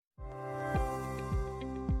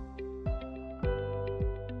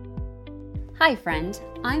Hi, friend.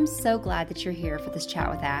 I'm so glad that you're here for this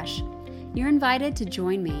chat with Ash. You're invited to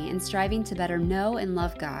join me in striving to better know and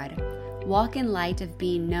love God, walk in light of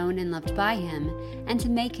being known and loved by Him, and to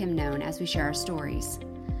make Him known as we share our stories.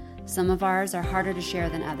 Some of ours are harder to share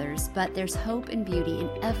than others, but there's hope and beauty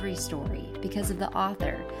in every story because of the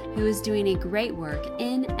author who is doing a great work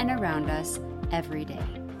in and around us every day.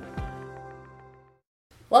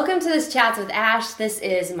 Welcome to this Chats with Ash. This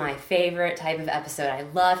is my favorite type of episode. I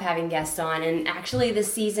love having guests on, and actually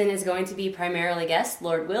this season is going to be primarily guests,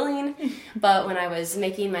 Lord willing. But when I was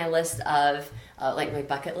making my list of, my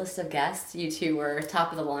bucket list of guests, you two were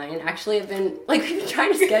top of the line. Actually, we've been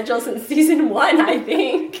trying to schedule since season 1, I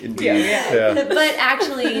think. Indeed. Yeah. But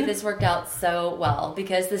actually, this worked out so well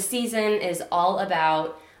because the season is all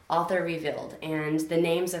about author revealed and the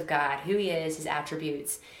names of God, who He is, His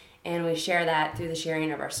attributes. And we share that through the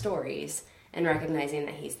sharing of our stories and recognizing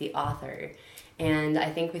that He's the author. And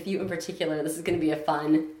I think with you in particular, this is going to be a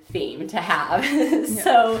fun theme to have. Yeah.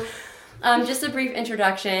 So just a brief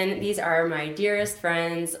introduction. These are my dearest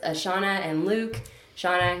friends, Shauna and Luke.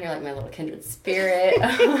 Shauna, you're like my little kindred spirit.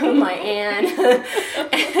 My Anne.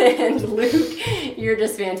 And Luke, you're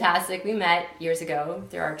just fantastic. We met years ago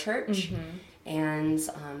through our church. Mm-hmm. And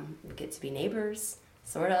we get to be neighbors,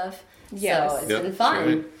 sort of. Yes. So it's been fun.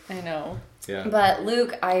 Right. I know. Yeah. But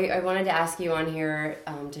Luke, I wanted to ask you on here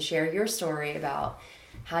to share your story about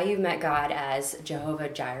how you met God as Jehovah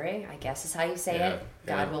Jireh, I guess is how you say it.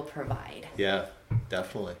 God will provide. Yeah,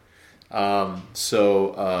 definitely.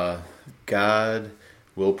 So God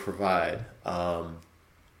will provide.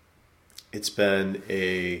 It's been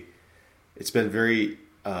very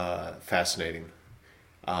fascinating.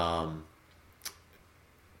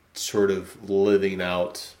 Sort of living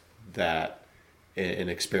out that and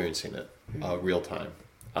experiencing it real time.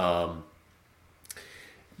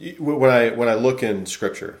 When I look in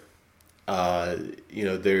Scripture,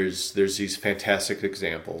 there's these fantastic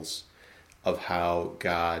examples of how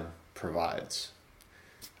God provides.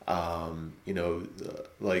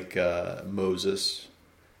 Like Moses,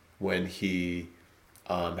 when he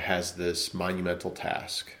has this monumental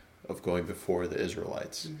task of going before the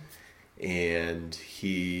Israelites, and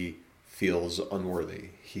he feels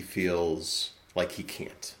unworthy. He feels like he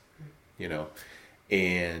can't,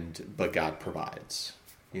 but God provides,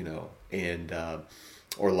 and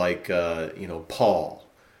or like Paul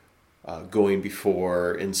going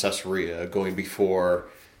before in Caesarea, going before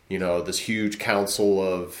this huge council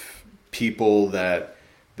of people that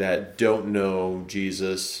don't know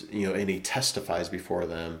Jesus, and he testifies before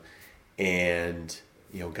them, and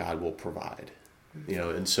God will provide,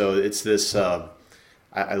 and so it's this.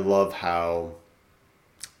 I love how,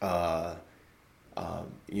 God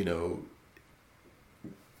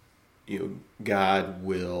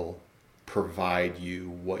will provide you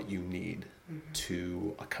what you need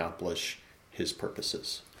to accomplish His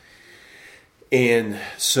purposes. And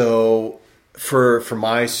so, for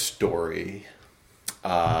my story,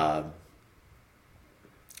 what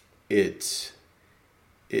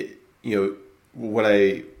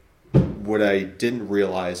I didn't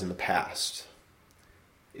realize in the past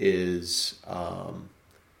is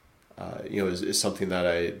something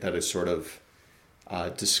that I sort of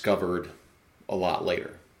discovered a lot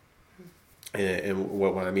later, and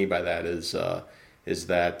what I mean by that is that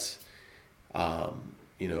I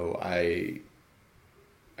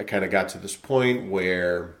kind of got to this point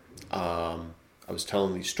where I was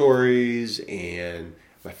telling these stories, and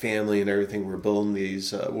my family and everything we're building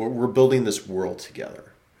this world together.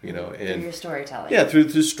 And through your storytelling. Yeah, through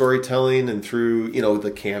storytelling and through, the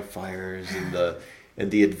campfires and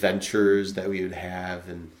the adventures that we would have,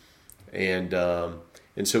 and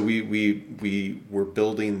so we were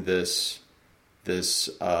building this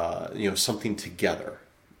something together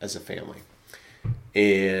as a family.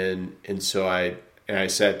 And so I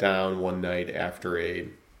sat down one night after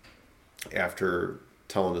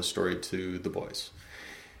telling the story to the boys.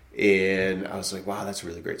 And I was like, wow, that's a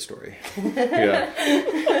really great story. Yeah.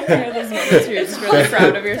 There are those moments where you're just really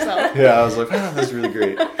proud of yourself. Yeah, I was like, wow, that's really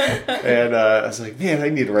great. And I was like, man, I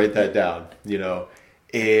need to write that down,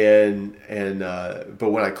 And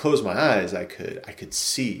but when I closed my eyes, I could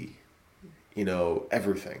see,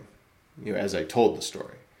 everything, as I told the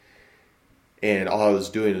story. And all I was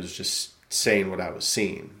doing was just saying what I was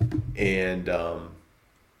seeing. And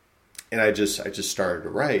I just started to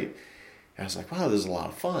write. And I was like, wow, this is a lot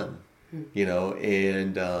of fun,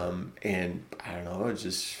 and I don't know, it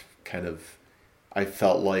just kind of, I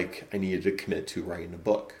felt like I needed to commit to writing a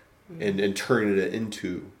book and turning it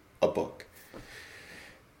into a book.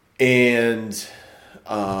 And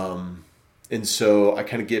so I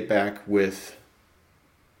kind of get back with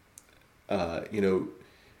you know,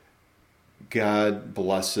 God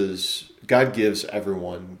gives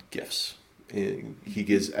everyone gifts. And he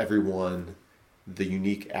gives everyone the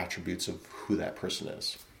unique attributes of who that person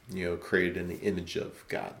is, you know, created in the image of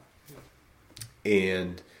God.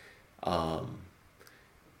 And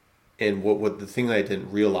what the thing that I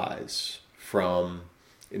didn't realize from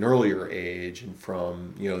an earlier age and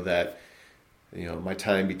from, you know, that, you know, my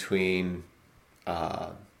time between,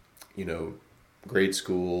 you know, grade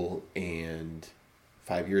school and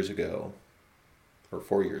 5 years ago, or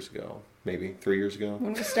 4 years ago, maybe 3 years ago.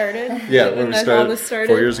 When we started? Yeah, when we all this started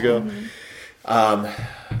 4 years ago. But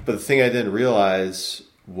the thing I didn't realize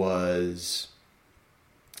was,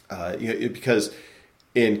 because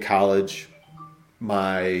in college,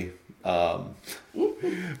 my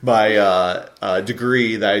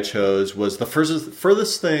degree that I chose was the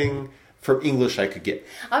furthest thing from English I could get.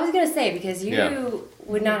 I was going to say, because you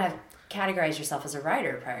would not have categorized yourself as a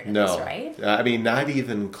writer prior to this, right? I mean, not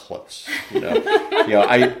even close. You know,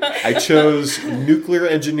 I chose nuclear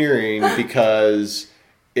engineering because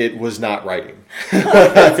it was not writing.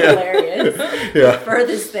 That's hilarious. Yeah.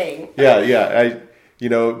 Furthest thing. Yeah.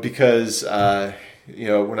 Because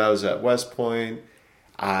when I was at West Point,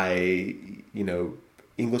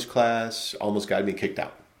 English class almost got me kicked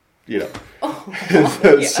out. You know. Oh,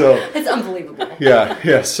 wow. So it's unbelievable.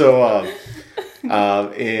 Yeah. So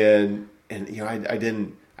and I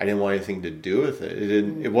didn't want anything to do with it.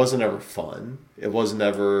 It wasn't ever fun. It wasn't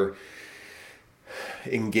ever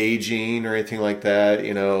engaging or anything like that.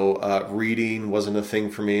 Reading wasn't a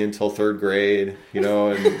thing for me until third grade.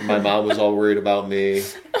 And my mom was all worried about me.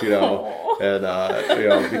 And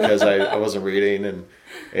because I wasn't reading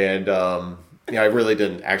and I really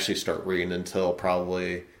didn't actually start reading until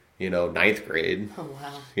probably ninth grade. Oh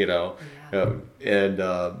wow. Yeah.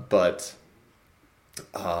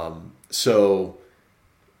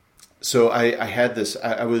 So I had this.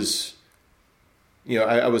 I was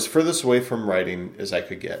furthest away from writing as I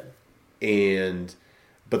could get,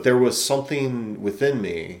 but there was something within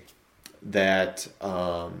me that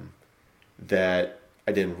that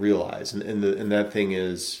I didn't realize, and that thing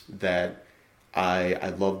is that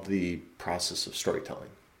I love the process of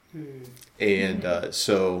storytelling, and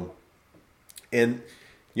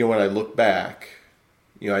when I look back,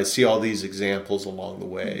 I see all these examples along the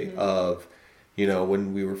way of,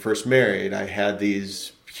 when we were first married, I had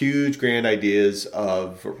these huge grand ideas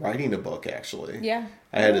of writing a book, actually. Yeah.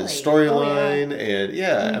 I had a storyline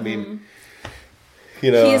I mean,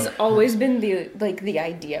 He's always been the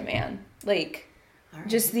idea man.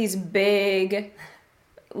 Just these big,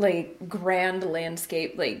 grand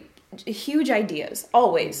landscape, huge ideas.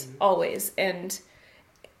 Always. And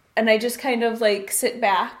I just kind of sit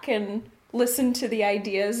back and listen to the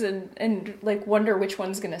ideas and wonder which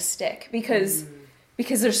one's gonna stick because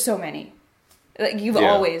there's so many. You've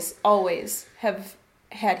always have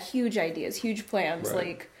had huge ideas, huge plans.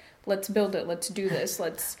 Right. Let's build it. Let's do this.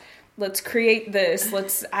 Let's create this.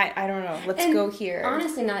 I don't know. Let's go here.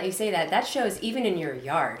 Honestly, now that you say that shows even in your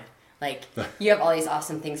yard. You have all these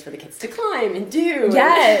awesome things for the kids to climb and do.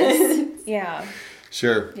 Yes. Yeah.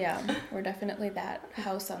 Sure. Yeah. We're definitely that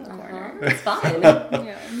house on the corner. It's fun.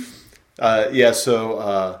 Yeah.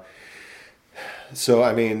 So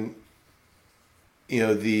I mean,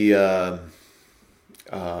 these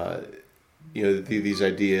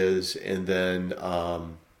ideas, and then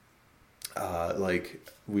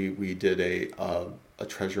we did a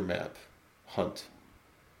treasure map hunt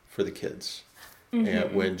for the kids,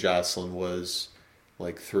 and when Jocelyn was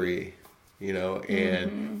 3,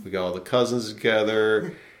 and we got all the cousins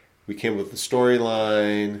together. We came up with the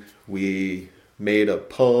storyline. We made a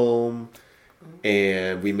poem,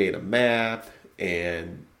 and we made a map,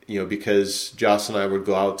 and because Jocelyn and I would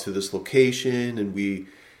go out to this location, and it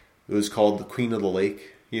was called the Queen of the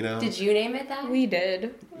Lake. Did you name it that? We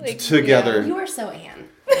did. Together. You are so Anne.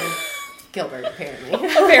 Gilbert, apparently.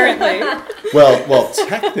 Well,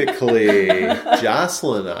 technically,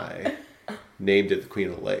 Jocelyn and I named it the Queen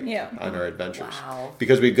of the Lake on our adventures. Wow.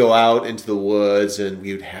 Because we'd go out into the woods and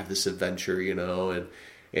we would have this adventure,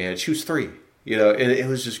 and she was 3, and it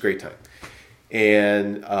was just a great time.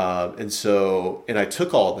 And I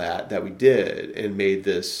took all that we did and made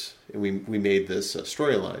this, and we made this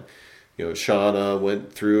storyline. Shauna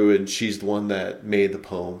went through, and she's the one that made the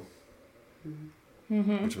poem,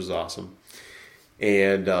 which was awesome.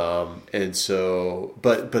 And so,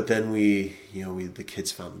 but then the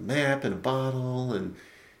kids found the map in a bottle, and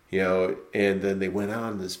then they went out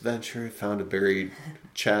on this venture, found a buried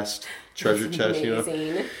treasure chest,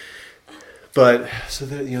 Amazing. But so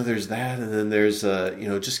that there's that, and then there's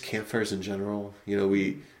just campfires in general.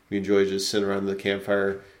 We enjoy just sitting around the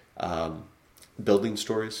campfire, building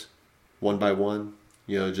stories one by one,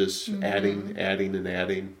 just adding and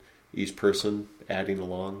adding, each person adding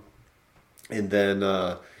along. And then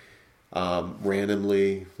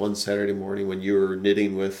randomly one Saturday morning when you were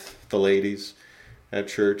knitting with the ladies at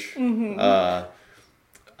church, I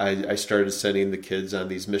started sending the kids on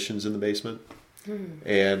these missions in the basement.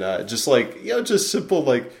 And just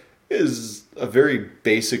simple, is a very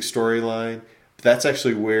basic storyline. But that's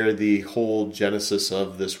actually where the whole genesis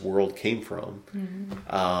of this world came from.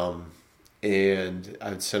 And I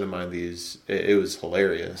would send them on these. It was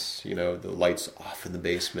hilarious. The lights off in the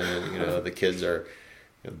basement. The kids are,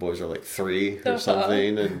 the boys are like 3 or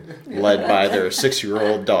something, and led by their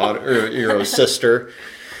 6-year-old daughter or sister.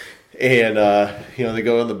 And they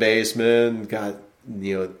go in the basement, got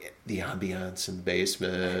the ambiance in the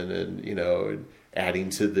basement, and adding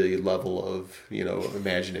to the level of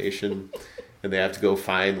imagination. And they have to go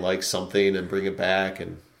find something and bring it back.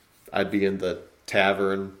 And I'd be in the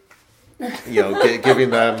tavern,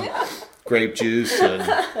 giving them grape juice and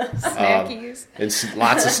snackies and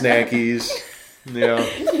lots of snackies. You're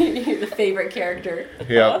the favorite character.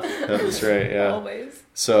 Yeah, that's right. Yeah, always.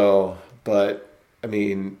 So, but I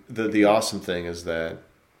mean, the awesome thing is that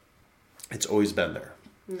it's always been there.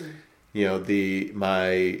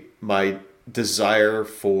 My desire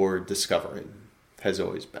for discovering has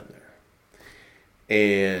always been there.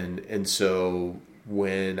 And so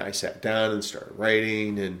when I sat down and started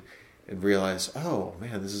writing and realized, oh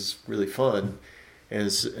man, this is really fun and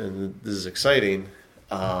this is exciting,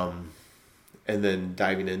 and then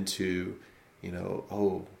diving into,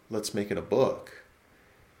 let's make it a book.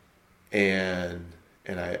 And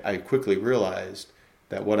I quickly realized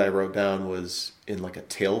that what I wrote down was in a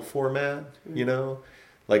tale format,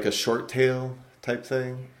 like a short tale type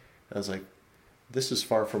thing. I was like, this is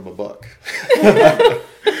far from a book. There's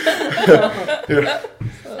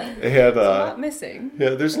a lot missing. Yeah,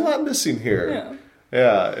 there's a lot missing here.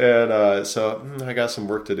 Yeah, and so I got some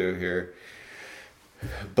work to do here.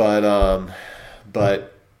 But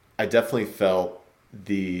I definitely felt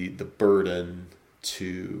the burden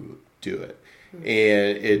to do it,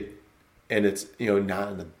 and it's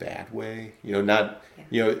not in a bad way,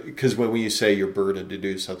 because when you say you're burdened to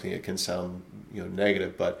do something, it can sound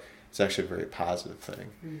negative, but it's actually a very positive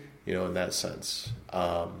thing, in that sense.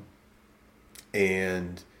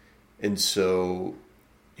 And so,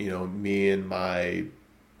 me and my,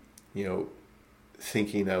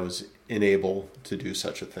 thinking I was unable to do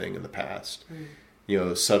such a thing in the past,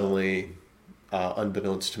 suddenly,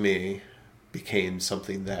 unbeknownst to me, became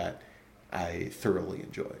something that I thoroughly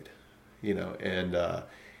enjoyed, and I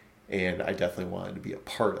definitely wanted to be a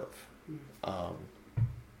part of.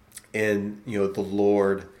 And, the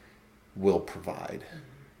Lord will provide.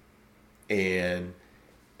 And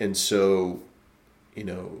so,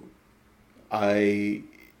 I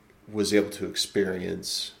was able to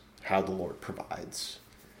experience how the Lord provides.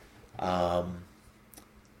 I'm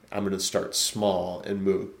going to start small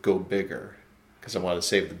and go bigger because I want to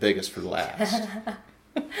save the biggest for last.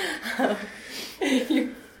 You're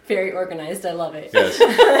very organized. I love it. Yes.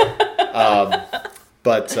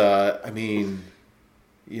 But I mean,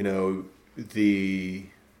 the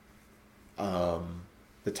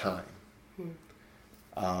time,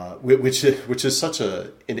 which is such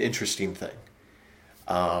an interesting thing.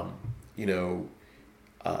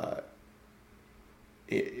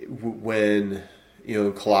 When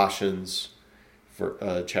in Colossians,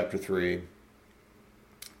 for chapter 3,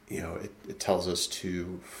 it tells us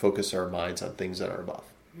to focus our minds on things that are above,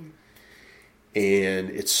 and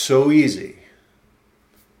it's so easy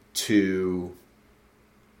to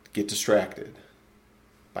get distracted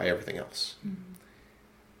by everything else.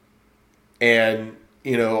 And,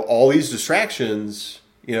 all these distractions,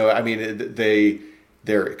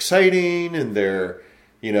 they're exciting and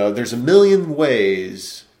there's a million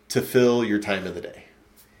ways to fill your time in the day.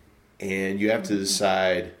 And you have to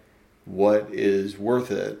decide what is worth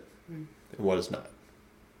it and what is not,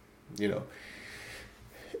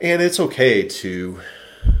 And it's okay to,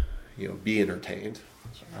 be entertained.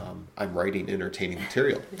 I'm writing entertaining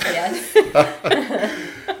material. Yes.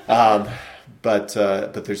 But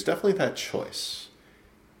there's definitely that choice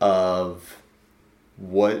of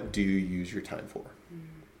what do you use your time for.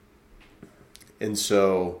 And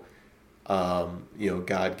so,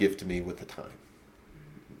 God gifted me with the time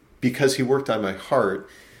because He worked on my heart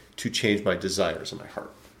to change my desires in my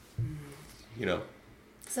heart.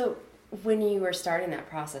 So when you were starting that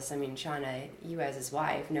process, Shauna, you as his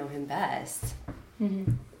wife know him best.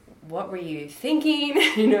 what were you thinking?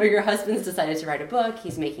 You know, your husband's decided to write a book.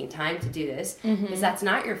 He's making time to do this because that's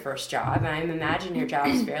not your first job. And I imagine your job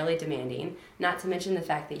is fairly demanding, not to mention the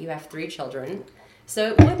fact that you have 3 children.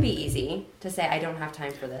 So it would be easy to say, I don't have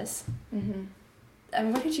time for this.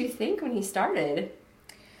 And what did you think when he started?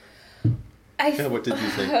 What did you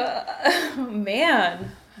think?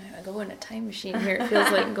 Man, I'm gonna go in a time machine here. It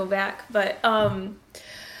feels like go back, but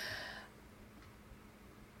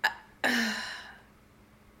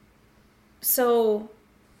so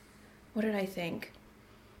what did I think?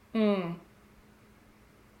 Because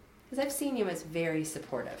I've seen you as very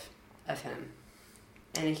supportive of him,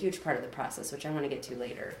 and a huge part of the process, which I want to get to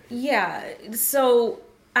later. Yeah, so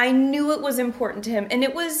I knew it was important to him, and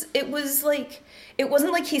it was like, it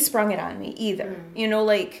wasn't like he sprung it on me either. You know,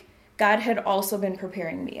 like, God had also been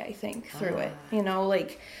preparing me, I think, through it. You know,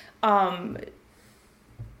 like,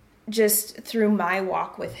 just through my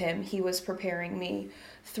walk with him, he was preparing me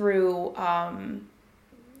through,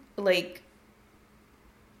 like,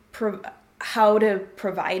 how to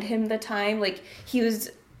provide him the time. Like, he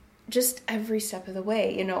was just every step of the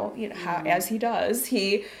way, you know how, as he does,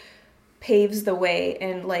 he paves the way,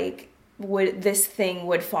 and like, this thing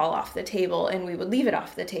would fall off the table and we would leave it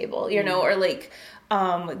off the table, you know, or like,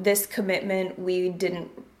 this commitment we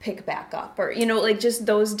didn't pick back up, or, you know, like, just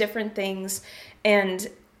those different things. And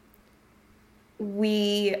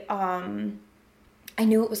we, I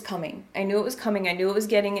knew it was coming. I knew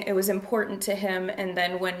it was important to him. And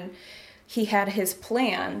then when he had his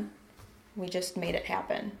plan, we just made it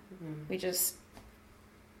happen. We just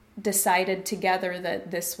decided together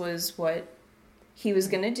that this was what he was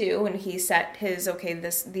going to do, and he set his,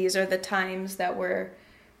 these are the times that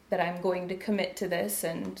I'm going to commit to this,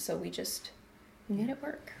 and so we made it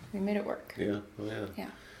work. Yeah. Oh, yeah. Yeah.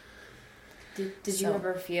 Did you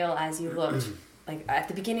ever feel, as you looked, like at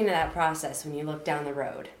the beginning of that process, when you looked down the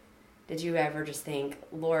road, did you ever just think,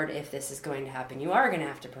 Lord, if this is going to happen, you are going to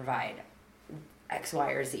have to provide X,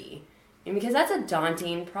 Y, or Z? And because that's a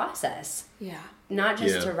daunting process. Yeah. Not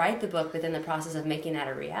just to write the book, but then the process of making that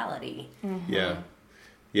a reality.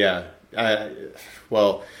 Yeah.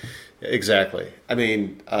 Well, exactly. I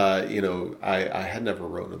mean, you know, I had never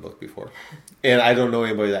written a book before, and I don't know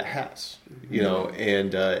anybody that has, you know,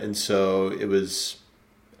 and so it was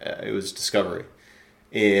discovery.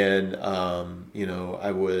 And, you know,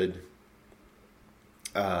 I would,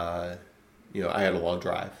 you know, I had a long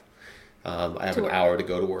drive. I have an hour to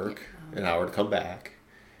go to work, an hour to come back.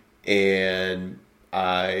 And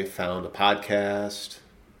I found a podcast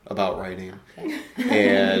about writing.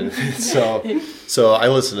 And so I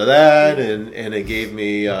listened to that, and it gave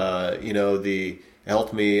me, you know, it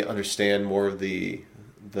helped me understand more of the,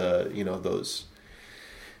 you know, those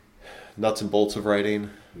nuts and bolts of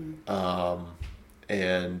writing. And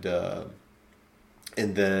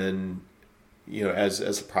then, you know, as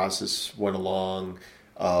the process went along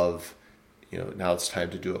of, you know, now it's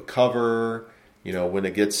time to do a cover, you know, when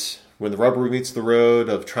the rubber meets the road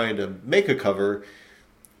of trying to make a cover,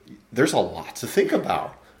 there's a lot to think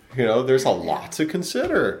about, you know, there's a lot to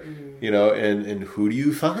consider, you know, and who do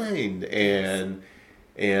you find? And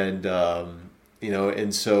you know,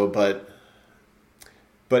 and so, but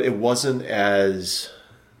it wasn't as,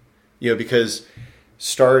 you know, because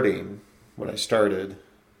when I started,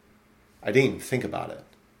 I didn't even think about it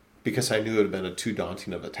because I knew it had been too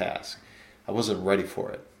daunting of a task. I wasn't ready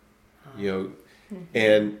for it, you know,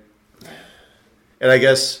 and I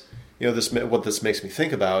guess, you know, what this makes me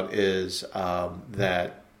think about is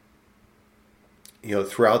that, you know,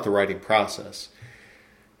 throughout the writing process,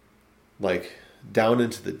 like down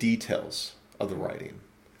into the details of the writing,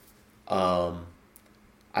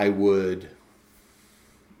 I would,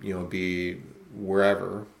 you know, be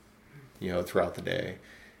wherever, you know, throughout the day.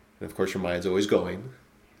 And of course your mind's always going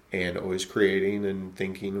and always creating and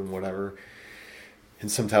thinking and whatever.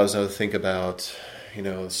 And sometimes I would think about, you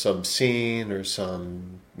know, some scene or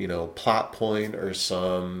some, you know, plot point or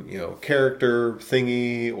some, you know, character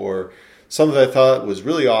thingy or something that I thought was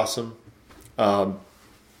really awesome.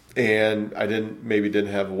 And I didn't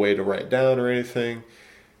have a way to write down or anything.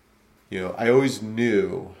 You know, I always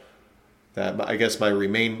knew that, I guess my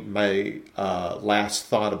last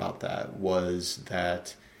thought about that was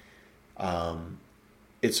that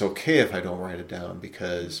it's okay if I don't write it down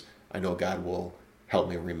because I know God will help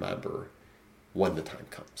me remember when the time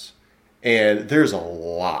comes. And there's a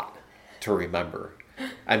lot to remember.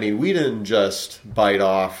 I mean, we didn't just bite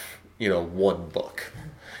off, you know, one book.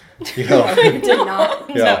 You know, we did not.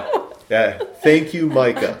 Yeah. No. Yeah. Thank you,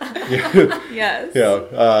 Micah. Yes. You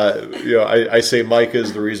know, I say Micah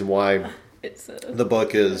is the reason why It's the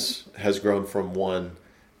book has grown from one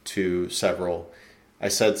to several. I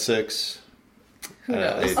said 6. Who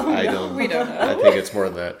knows? I don't. We don't know. I think it's more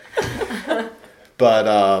than that.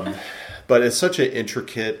 But it's such an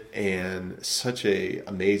intricate and such a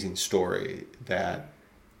amazing story that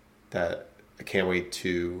I can't wait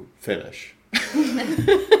to finish.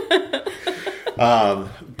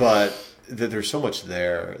 But there's so much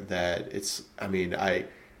there that it's. I mean, I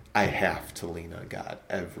have to lean on God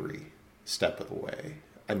every step of the way.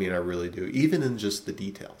 I mean, I really do, even in just the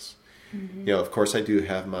details. You know, of course, I do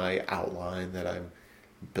have my outline that I'm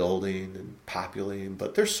building and populating,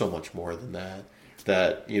 but there's so much more than that.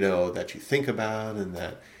 That you think about, and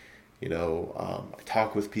that I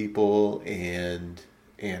talk with people and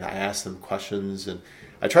I ask them questions, and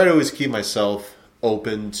I try to always keep myself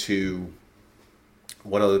open to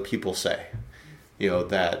what other people say,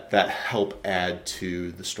 that help add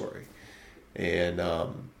to the story, and I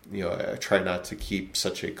try not to keep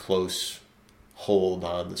such a close hold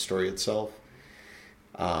on the story itself,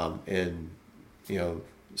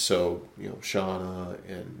 So, Shauna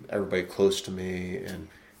and everybody close to me and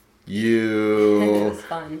you. It was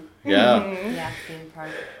fun. Yeah. Yeah, being part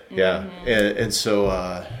of it. Yeah. And so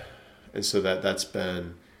that's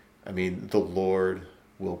been, I mean, the Lord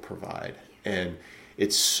will provide. And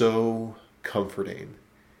it's so comforting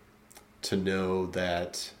to know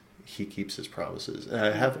that He keeps His promises. And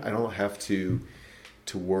I don't have to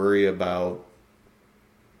worry about,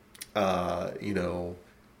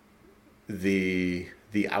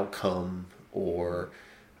 the outcome or,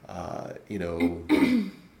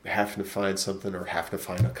 having to find something or having to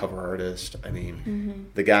find a cover artist. I mean,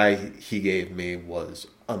 the guy He gave me was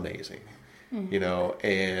amazing,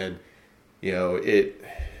 and,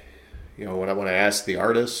 when I asked the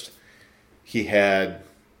artist, he had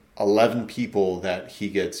 11 people that he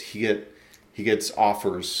gets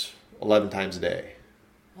offers 11 times a day.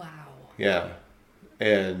 Wow. Yeah.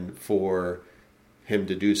 And for him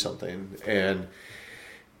to do something, and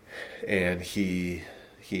he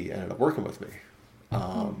ended up working with me,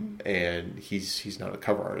 and he's not a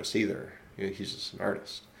cover artist either. He's just an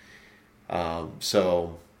artist.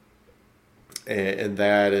 So, and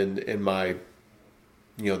that, and my,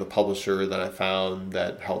 the publisher that I found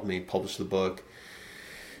that helped me publish the book,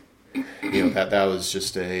 that was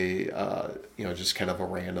just just kind of a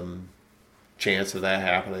random chance of that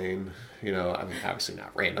happening. I mean, obviously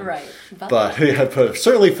not random, right? But it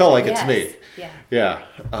certainly felt like it's me. Yeah.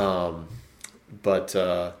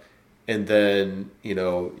 And then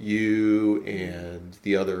you and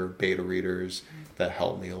the other beta readers that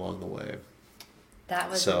helped me along the way. That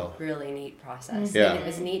was a really neat process. Yeah. And it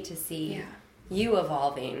was neat to see you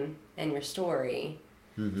evolving in your story.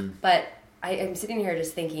 Mm-hmm. But I am sitting here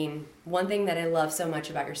just thinking, one thing that I love so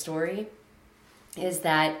much about your story is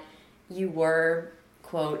that you were,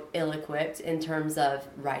 quote, ill-equipped in terms of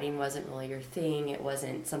writing wasn't really your thing. It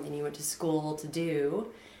wasn't something you went to school to do.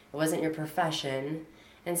 It wasn't your profession.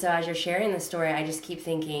 And so as you're sharing the story, I just keep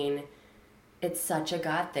thinking, it's such a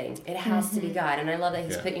God thing. It has to be God. And I love that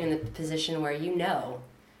He's put you in the position where you know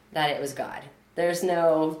that it was God. There's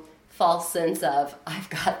no false sense of, I've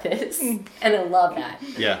got this. And I love that.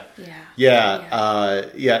 Yeah.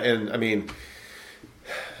 Yeah. And I mean,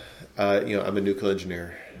 I'm a nuclear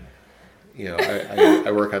engineer.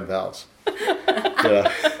 I work on valves.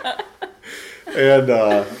 Yeah. And,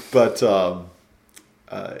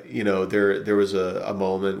 there was a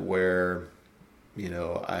moment where,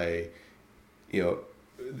 I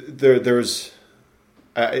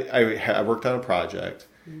worked on a project,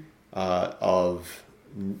 of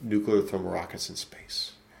nuclear thermal rockets in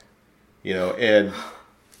space, and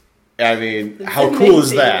I mean, how cool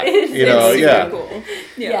is that? It's cool.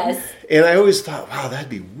 Yeah. Yes. And I always thought, wow, that'd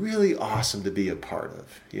be really awesome to be a part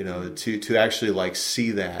of, to actually like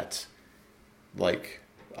see that, like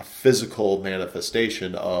a physical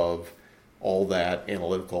manifestation of all that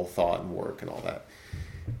analytical thought and work and all that.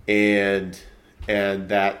 And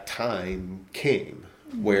that time came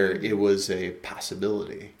where it was a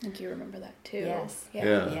possibility. I think you remember that too. Yes.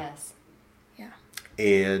 Yeah. Yes. Yeah.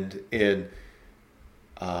 And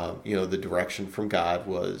the direction from God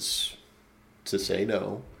was to say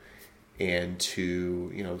no and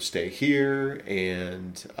to, stay here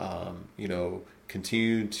and,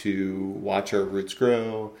 continue to watch our roots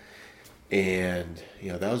grow. And,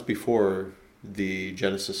 that was before the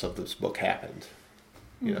genesis of this book happened,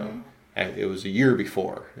 and it was a year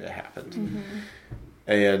before it happened.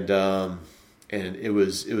 And it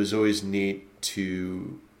was always neat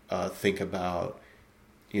to think about,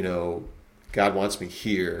 God wants me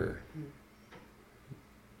here.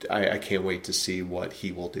 I can't wait to see what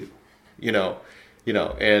He will do,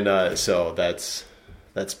 and so that's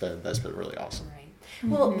been really awesome. Right.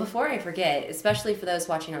 Well, before I forget, especially for those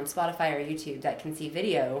watching on Spotify or YouTube that can see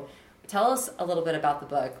video, tell us a little bit about the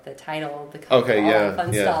book, the title, the cover, all the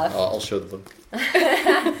fun stuff. I'll show the book.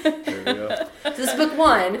 There we go. This is book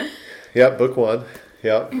 1. Yep, book 1.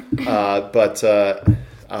 Yep.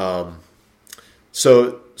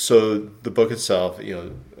 So the book itself,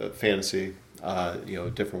 fantasy,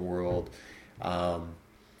 different world,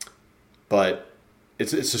 but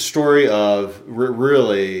it's a story of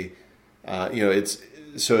really, it's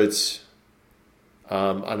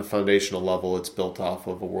on a foundational level, it's built off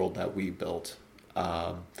of a world that we built,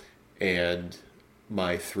 and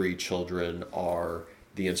my 3 children are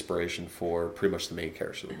the inspiration for pretty much the main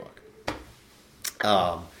characters of the book.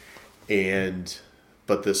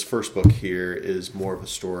 But this first book here is more of a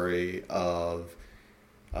story of,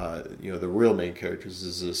 the real main characters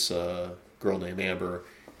is this girl named Amber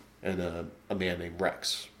and a man named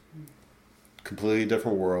Rex. Completely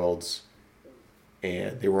different worlds,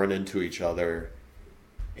 and they run into each other,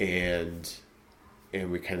 and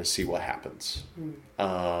we kind of see what happens.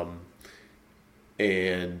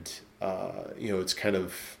 It's kind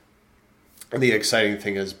of, and the exciting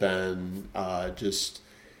thing has been that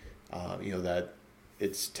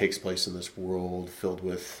it takes place in this world filled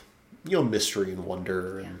with, mystery and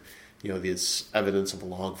wonder, and this evidence of a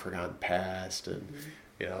long forgotten past, and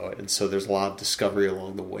and so there's a lot of discovery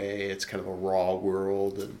along the way. It's kind of a raw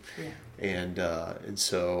world, and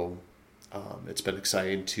so it's been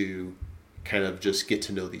exciting to kind of just get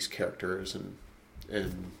to know these characters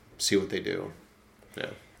and see what they do. Yeah.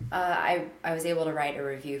 I was able to write a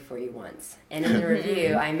review for you once, and in the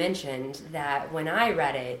review I mentioned that when I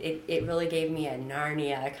read it really gave me a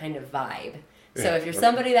Narnia kind of vibe. So if you're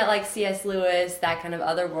somebody that likes C.S. Lewis, that kind of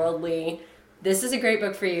otherworldly, this is a great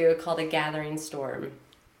book for you, called A Gathering Storm.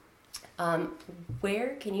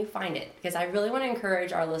 Where can you find it? Because I really want to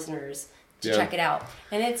encourage our listeners to check it out.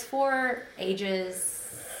 And it's for ages...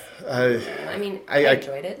 I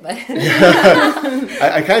enjoyed it, but...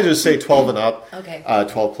 I kind of just say 12 and up. Okay.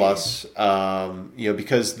 12 plus.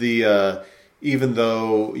 Because even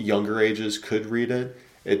though younger ages could read it,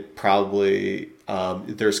 it probably...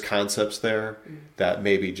 there's concepts there that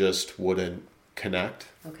maybe just wouldn't connect.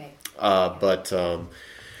 Okay. But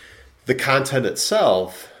the content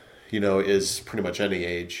itself, is pretty much any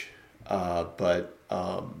age. But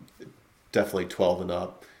definitely 12 and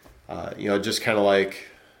up. Just kind of like...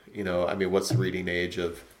 what's the reading age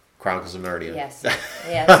of Chronicles of Narnia? Yes.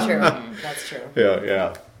 Yeah, that's true. That's true.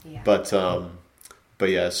 Yeah. But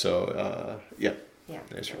yeah, so, yeah. Yeah.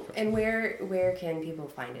 And where can people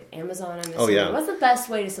find it? Amazon, I'm assuming. Oh, yeah. What's the best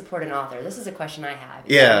way to support an author? This is a question I have.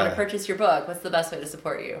 If Yeah. I want to purchase your book, what's the best way to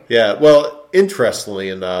support you? Yeah, well, interestingly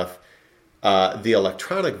enough, the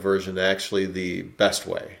electronic version is actually the best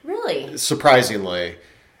way. Really? Surprisingly.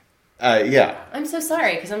 Yeah. I'm so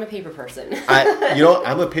sorry, because I'm a paper person.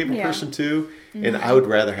 I'm a paper person too, and I would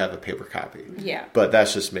rather have a paper copy. Yeah. But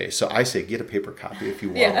that's just me. So I say get a paper copy if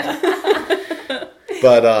you want. Yeah.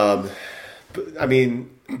 But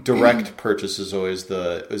direct purchase is always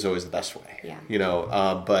the best way. Yeah.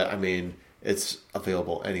 But it's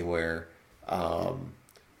available anywhere.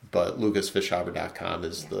 But lucasfishhopper.com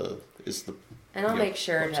is the And I'll make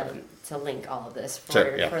sure to link all of this for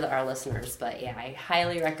our listeners. But yeah, I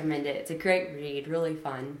highly recommend it. It's a great read, really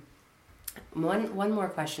fun. One more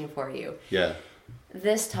question for you. Yeah.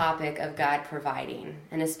 This topic of God providing,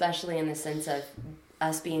 and especially in the sense of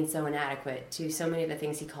us being so inadequate to so many of the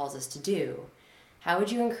things He calls us to do, how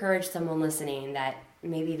would you encourage someone listening that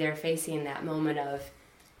maybe they're facing that moment of,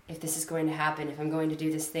 if this is going to happen, if I'm going to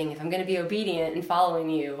do this thing, if I'm going to be obedient and following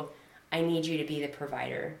you, I need you to be the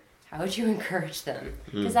provider? How would you encourage them?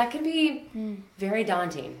 Because that can be very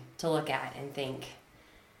daunting to look at and think.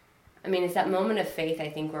 It's that moment of faith, I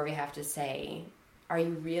think, where we have to say, are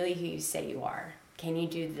you really who you say you are? Can you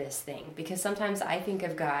do this thing? Because sometimes I think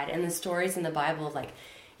of God and the stories in the Bible of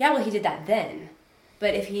He did that then.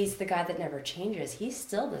 But if He's the God that never changes, He's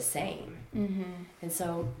still the same. Mm-hmm. And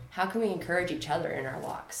so how can we encourage each other in our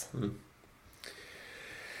walks?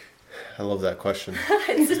 I love that question.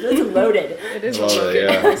 It's loaded. It is a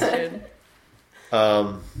loaded question.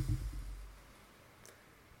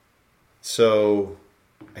 So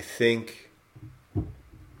I think,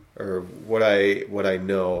 or what I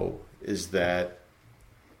know is that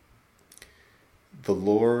the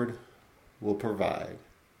Lord will provide.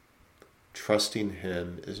 Trusting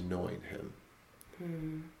Him is knowing Him.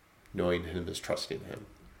 Knowing Him is trusting Him.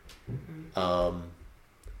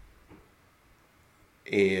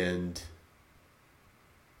 And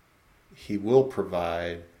He will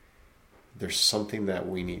provide. There's something that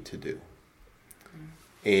we need to do.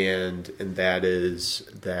 And that is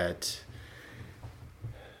that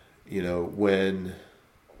when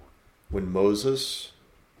Moses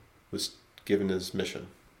was given his mission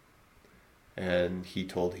and he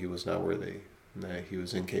told he was not worthy and that he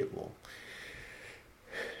was incapable,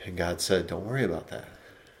 and God said, don't worry about that.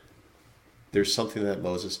 There's something that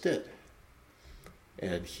Moses did,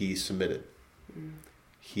 and he submitted.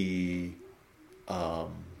 He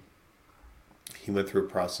went through a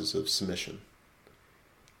process of submission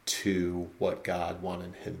to what God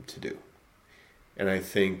wanted him to do. And I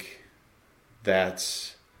think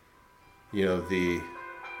that's, the...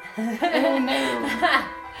 Oh no.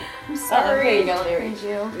 I'm sorry. There you go, Larry. Thank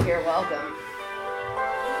you. You're welcome.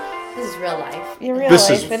 This is real life. In real This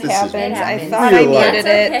life, is- it this is happens. It I happens. thought I Real life. needed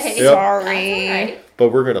That's it. okay. Yep. Sorry. That's all right.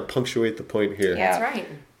 But we're going to punctuate the point here. Yeah. That's right.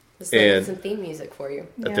 This And- is some theme music for you.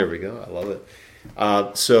 Yeah. There we go. I love it.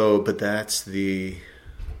 But that's the,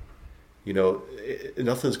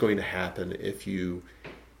 nothing's going to happen if you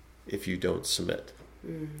don't submit.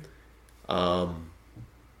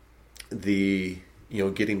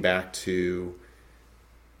 Getting back to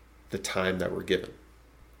the time that we're given.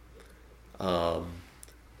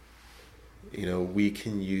 We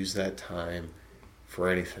can use that time for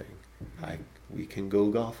anything. We can go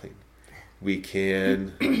golfing. We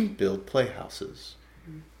can build playhouses.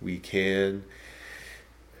 We can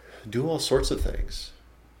do all sorts of things.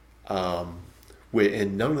 And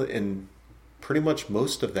pretty much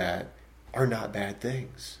most of that are not bad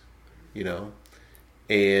things,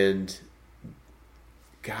 And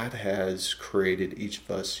God has created each of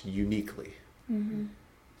us uniquely.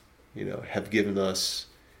 Have given us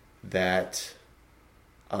that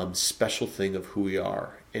special thing of who we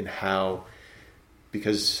are and how,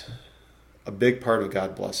 because a big part of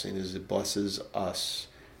God's blessing is it blesses us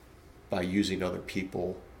by using other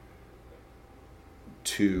people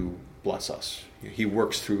to bless us. He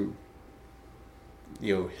works through,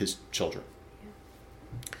 his children.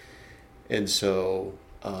 And so,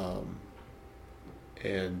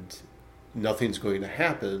 and nothing's going to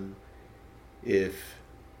happen if,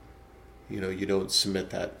 you don't submit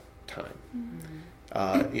that time.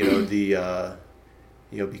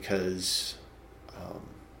 Because,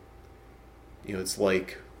 it's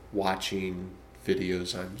like watching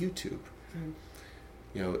videos on YouTube.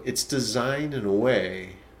 It's designed in a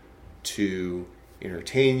way to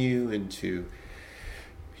entertain you and to,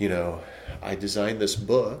 I designed this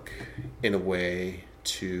book in a way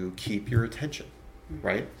to keep your attention,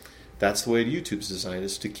 right? That's the way YouTube's designed,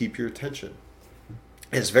 is to keep your attention.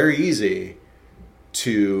 It's very easy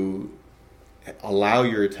to allow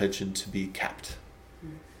your attention to be kept.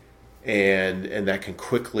 And that can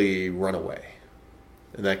quickly run away.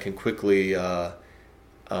 And that can quickly, you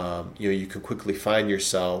can quickly find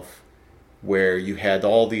yourself where you had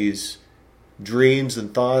all these dreams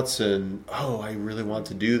and thoughts and, I really want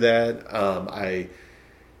to do that. I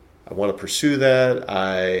want to pursue that.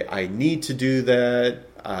 I need to do that.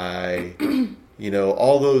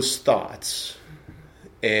 All those thoughts.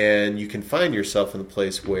 And you can find yourself in a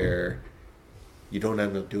place where you don't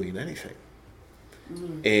end up doing anything.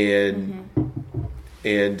 And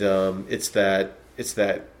it's that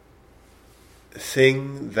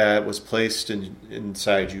thing that was placed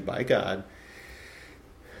inside you by God.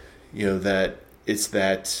 That it's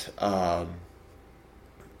that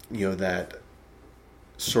that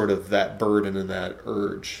sort of that burden and that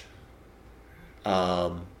urge.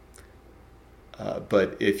 But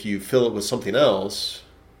if you fill it with something else,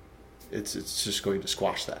 it's just going to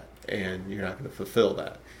squash that, and you're not going to fulfill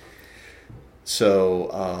that.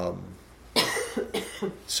 So,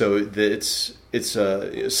 it's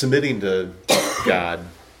submitting to God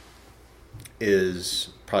is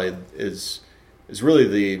really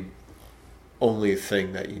the only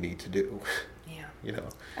thing that you need to do. Yeah.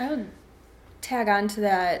 I would tag on to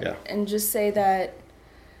that and just say that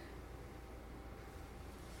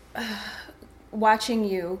watching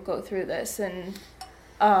you go through this and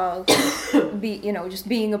just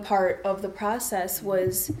being a part of the process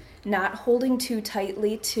was not holding too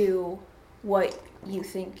tightly to what you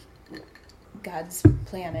think God's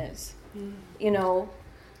plan is.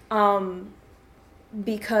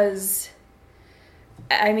 Because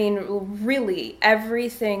really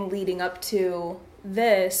everything leading up to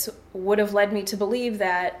this would have led me to believe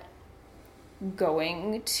that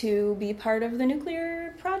going to be part of the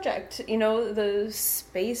nuclear project, the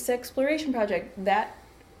space exploration project, that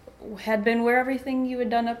had been where everything you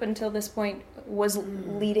had done up until this point was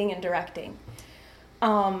leading and directing.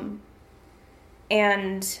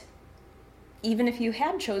 And even if you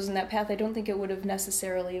had chosen that path, I don't think it would have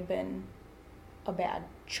necessarily been a bad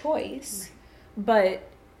choice, but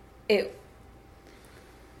it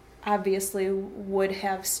obviously would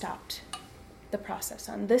have stopped the process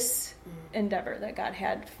on this endeavor that God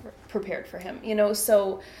had prepared for him. You know,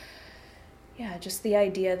 so yeah, just the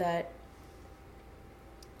idea that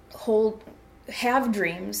have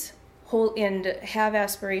dreams, and have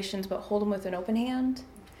aspirations, but hold them with an open hand.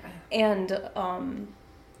 And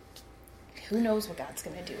who knows what God's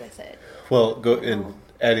going to do with it. Well,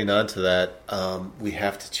 adding on to that, we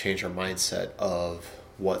have to change our mindset of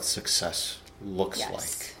what success looks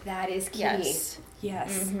like. That is key.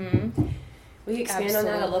 Yes. Mm-hmm. Will you expand on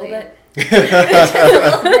that a little bit? A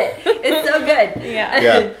little bit. It's so good.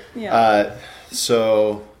 Yeah. Yeah.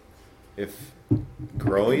 So, if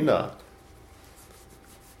growing up,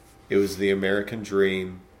 it was the American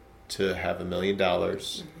dream to have $1 million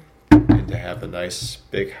and to have a nice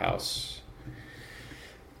big house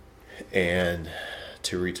and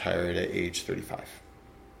to retire at age 35.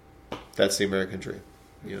 That's the American dream.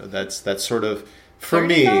 You know, that's sort of, for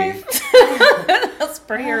 35? Me. That's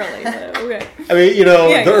pretty early. Okay. I mean, you know,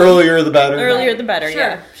 the earlier the better. Earlier the better,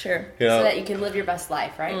 yeah, sure. You know, so that you can live your best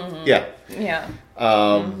life, right? Mm-hmm. Yeah. Yeah.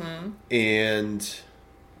 And,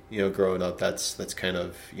 you know, growing up, that's kind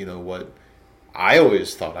of, you know, what I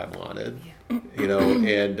always thought I wanted, you know,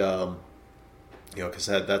 and, you know, because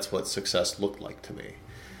that's what success looked like to me.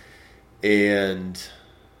 And,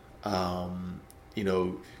 you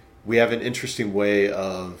know, we have an interesting way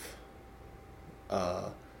of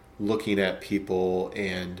looking at people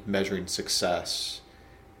and measuring success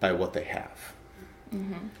by what they have,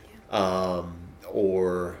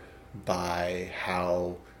 or by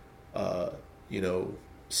how, you know,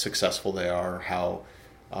 successful they are, how,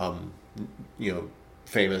 you know,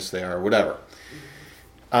 famous they are, whatever.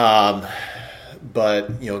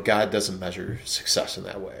 But, you know, God doesn't measure success in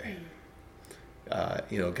that way.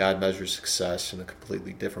 You know, God measures success in a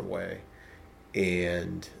completely different way.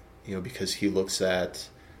 And, you know, because he looks at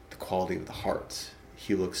the quality of the heart.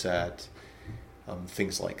 He looks at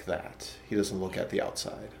things like that. He doesn't look at the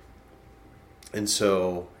outside. And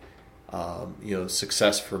so, you know,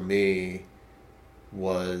 success for me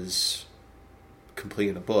was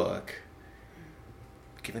completing a book,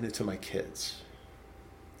 giving it to my kids,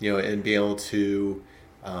 you know, and being able to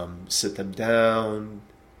sit them down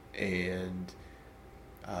and,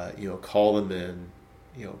 you know, call them in,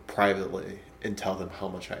 you know, privately and tell them how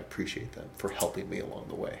much I appreciate them for helping me along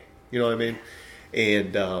the way. You know what I mean?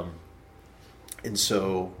 And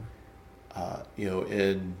so, you know,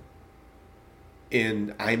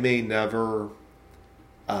 and I may never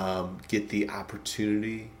get the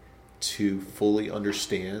opportunity to fully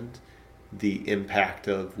understand the impact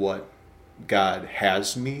of what God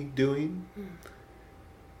has me doing,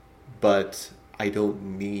 but I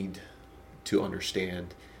don't need to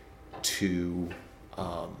understand to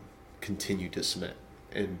continue to submit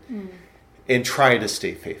and try to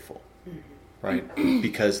stay faithful, right?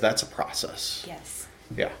 Because that's a process. Yes.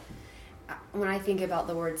 Yeah. When I think about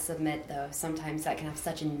the word submit, though, sometimes that can have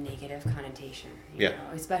such a negative connotation, you know,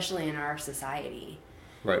 especially in our society.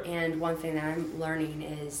 Right. And one thing that I'm learning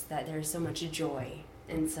is that there's so much joy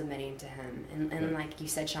in submitting to him. And like you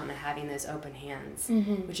said, Shauna, having those open hands,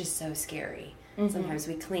 which is so scary. Sometimes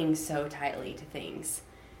we cling so tightly to things.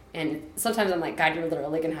 And sometimes I'm like, God, you're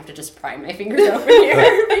literally going to have to just pry my fingers open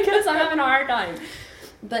here because I'm having a hard time.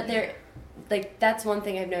 But that's one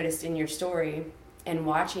thing I've noticed in your story and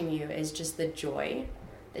watching you is just the joy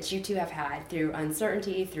that you two have had through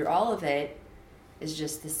uncertainty, through all of it, is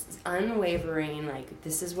just this unwavering, like,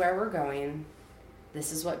 this is where we're going.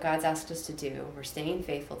 This is what God's asked us to do. We're staying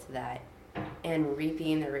faithful to that and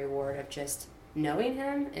reaping the reward of just knowing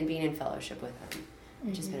him and being in fellowship with him,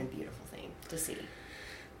 which has been a beautiful thing to see.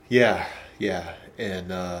 Yeah.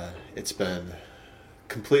 And it's been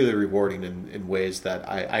completely rewarding in ways that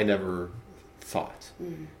I never thought.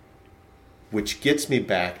 Which gets me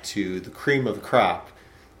back to the cream of the crop,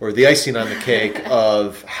 or the icing on the cake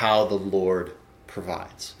of how the Lord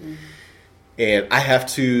provides. And I have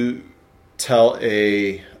to tell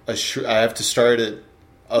I have to start it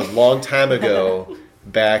a long time ago,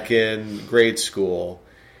 back in grade school,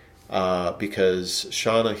 because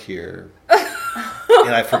Shauna here,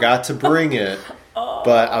 and I forgot to bring it,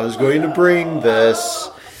 but I was going to bring this.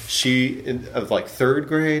 Of like third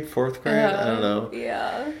grade, fourth grade, I don't know.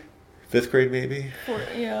 Yeah. Fifth grade, maybe.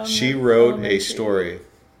 She wrote a story,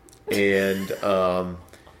 and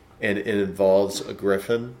it involves a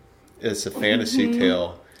griffin. It's a fantasy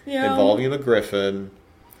tale involving a griffin.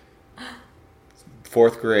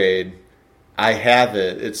 Fourth grade. I have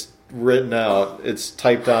it. It's written out. It's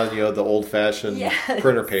typed on, you know, the old-fashioned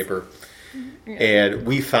printer paper. And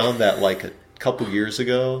we found that like a couple years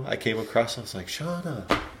ago. I came across. I was like,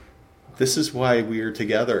 Shauna, this is why we are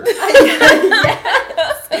together.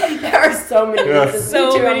 Yes. are so many reasons. So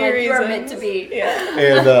Me too. I'm many like, reasons. You are meant to be. Yeah.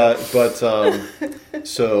 And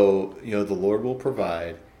so the Lord will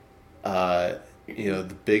provide. The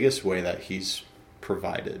biggest way that He's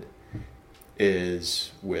provided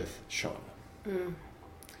is with Shauna.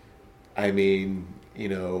 I mean,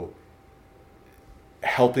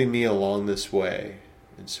 helping me along this way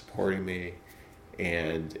and supporting me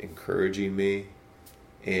and encouraging me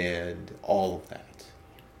and all of that.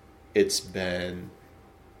 It's been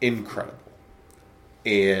incredible.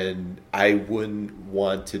 And I wouldn't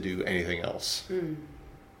want to do anything else.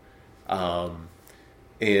 And,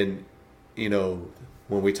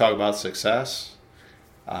 when we talk about success,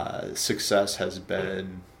 success has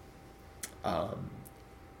been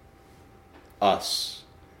us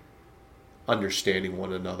understanding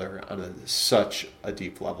one another on such a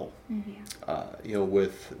deep level.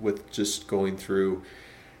 With just going through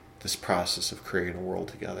this process of creating a world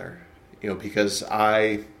together. Because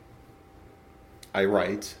I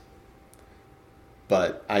write,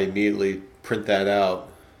 but I immediately print that out,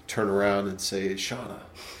 turn around and say, Shauna.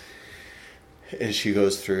 And she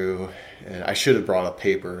goes through, and I should have brought a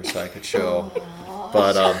paper so I could show.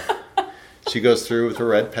 But she goes through with a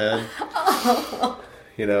red pen,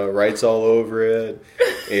 writes all over it.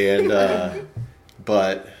 And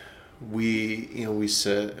but we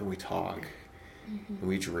sit and we talk and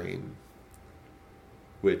we dream,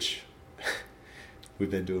 which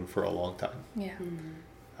we've been doing for a long time. Yeah.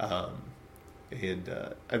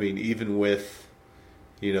 Even with,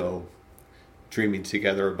 dreaming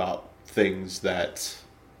together about things that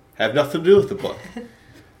have nothing to do with the book,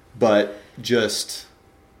 but just,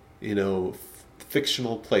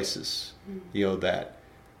 fictional places, that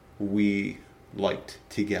we liked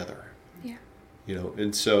together. Yeah.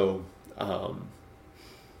 And so,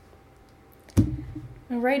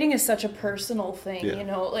 writing is such a personal thing,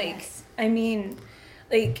 Yeah. Yes. I mean,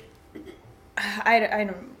 I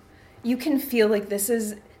don't, you can feel like this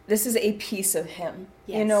is a piece of him,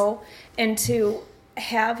 Yes. and to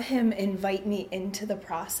have him invite me into the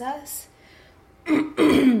process,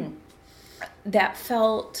 that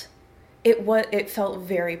felt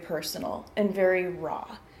very personal and very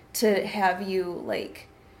raw, to have you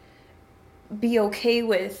be okay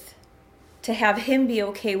with, to have him be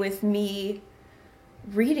okay with me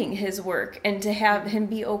reading his work, and to have him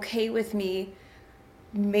be okay with me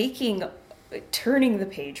turning the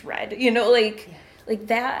page red,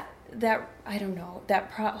 that I don't know,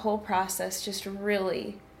 that whole process just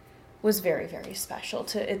really was very, very special.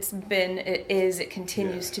 It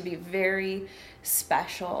continues to be very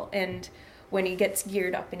special. And when he gets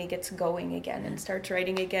geared up and he gets going again and starts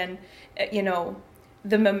writing again,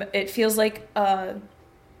 it feels like the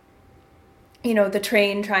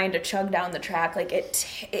train trying to chug down the track. It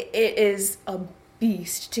is a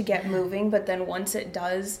beast to get moving, but then once it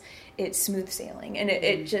does, it's smooth sailing, and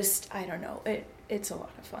it just, I don't know, it's a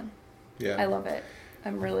lot of fun. Yeah. I love it.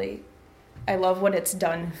 I love what it's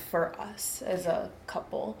done for us as a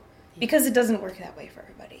couple, because it doesn't work that way for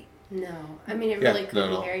everybody. No. I mean, it really could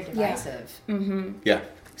be very divisive. Yeah. Mm-hmm. Yeah.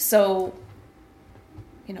 So,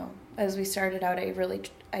 as we started out,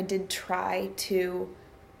 I did try to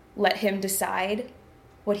let him decide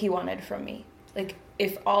what he wanted from me.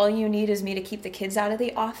 If all you need is me to keep the kids out of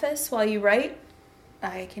the office while you write,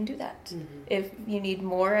 I can do that. Mm-hmm. If you need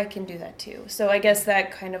more, I can do that too. So I guess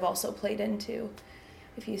that kind of also played into,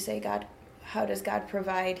 if you say, God, how does God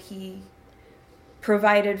provide? He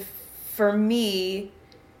provided for me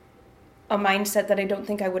a mindset that I don't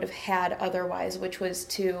think I would have had otherwise, which was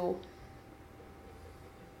to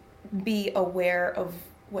be aware of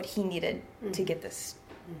what he needed to get this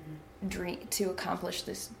dream, to accomplish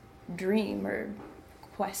this dream or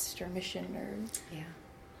quest or mission or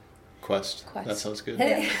Quest. That sounds good.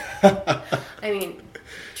 I mean,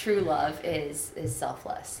 true love is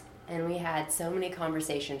selfless. And we had so many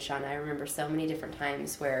conversations, Sean. I remember so many different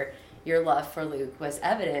times where your love for Luke was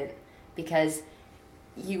evident, because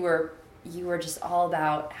you were just all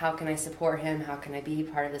about, how can I support him? How can I be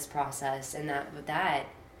part of this process? And that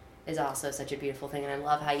is also such a beautiful thing. And I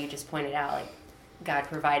love how you just pointed out, God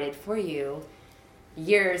provided for you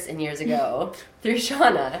years and years ago through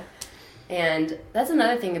Shauna. And that's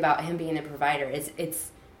another thing about him being a provider,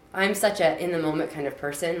 is I'm such a in the moment kind of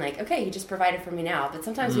person. Okay, he just provided for me now. But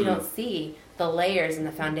sometimes we don't see the layers and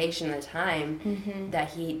the foundation and the time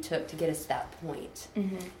that he took to get us to that point.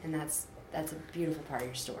 And that's a beautiful part of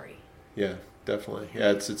your story. Yeah, definitely.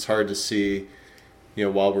 Yeah, it's hard to see,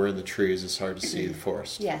 while we're in the trees, it's hard to see the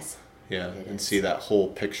forest. Yes. Yeah, and see that whole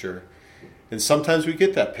picture. And sometimes we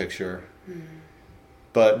get that picture,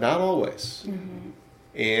 but not always.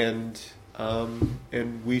 And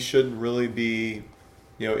we shouldn't really be,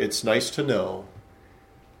 it's nice to know,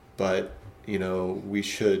 but, we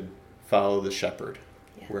should follow the shepherd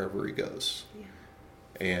wherever he goes.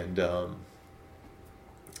 Yeah.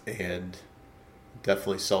 And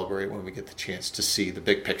definitely celebrate when we get the chance to see the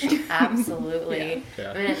big picture. Absolutely.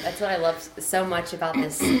 Yeah. I mean, that's what I love so much about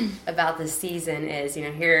this season is,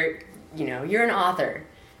 here, you're an author,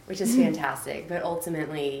 which is fantastic. But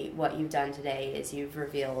ultimately, what you've done today is you've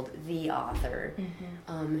revealed the author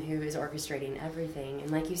who is orchestrating everything.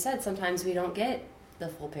 And like you said, sometimes we don't get the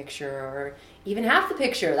full picture or even half the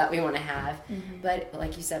picture that we want to have. But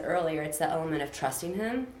like you said earlier, it's the element of trusting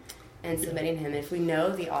him and submitting him. If we know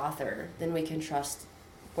the author, then we can trust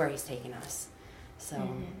where he's taking us.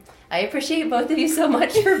 So I appreciate both of you so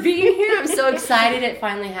much for being here. I'm so excited it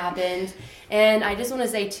finally happened. And I just want to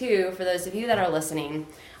say, too, for those of you that are listening,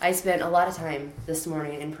 I spent a lot of time this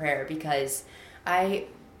morning in prayer because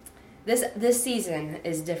this season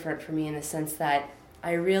is different for me in the sense that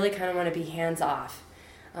I really kind of want to be hands off.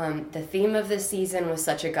 The theme of this season was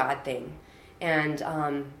such a God thing.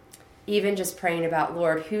 And even just praying about,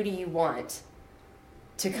 Lord, who do you want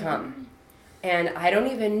to come? And I don't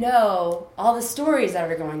even know all the stories that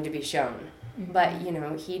are going to be shown, but,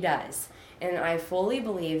 he does. And I fully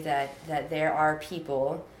believe that there are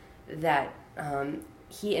people that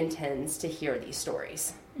he intends to hear these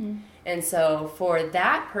stories. And so for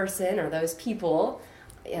that person or those people,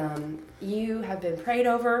 you have been prayed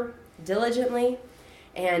over diligently.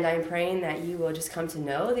 And I'm praying that you will just come to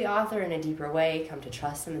know the author in a deeper way, come to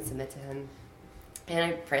trust him and submit to him. And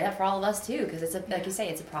I pray that for all of us too, because it's like you say,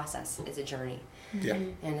 it's a process, it's a journey. Yeah.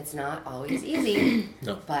 And it's not always easy,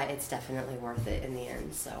 No. but it's definitely worth it in the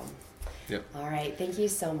end. So, all right. Thank you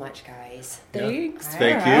so much, guys. Thanks.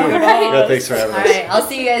 Thank you. All right. Yeah, thanks for having All us. right. I'll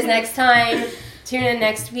see you guys next time. Tune in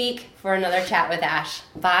next week for another chat with Ash.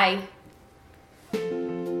 Bye.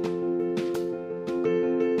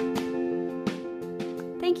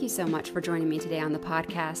 Thank you so much for joining me today on the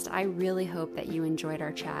podcast. I really hope that you enjoyed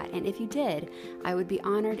our chat. And if you did, I would be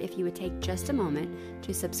honored if you would take just a moment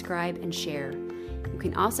to subscribe and share. You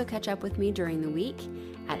can also catch up with me during the week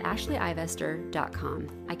at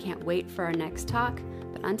ashleyivester.com. I can't wait for our next talk,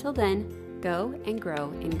 but until then, go and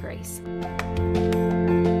grow in grace.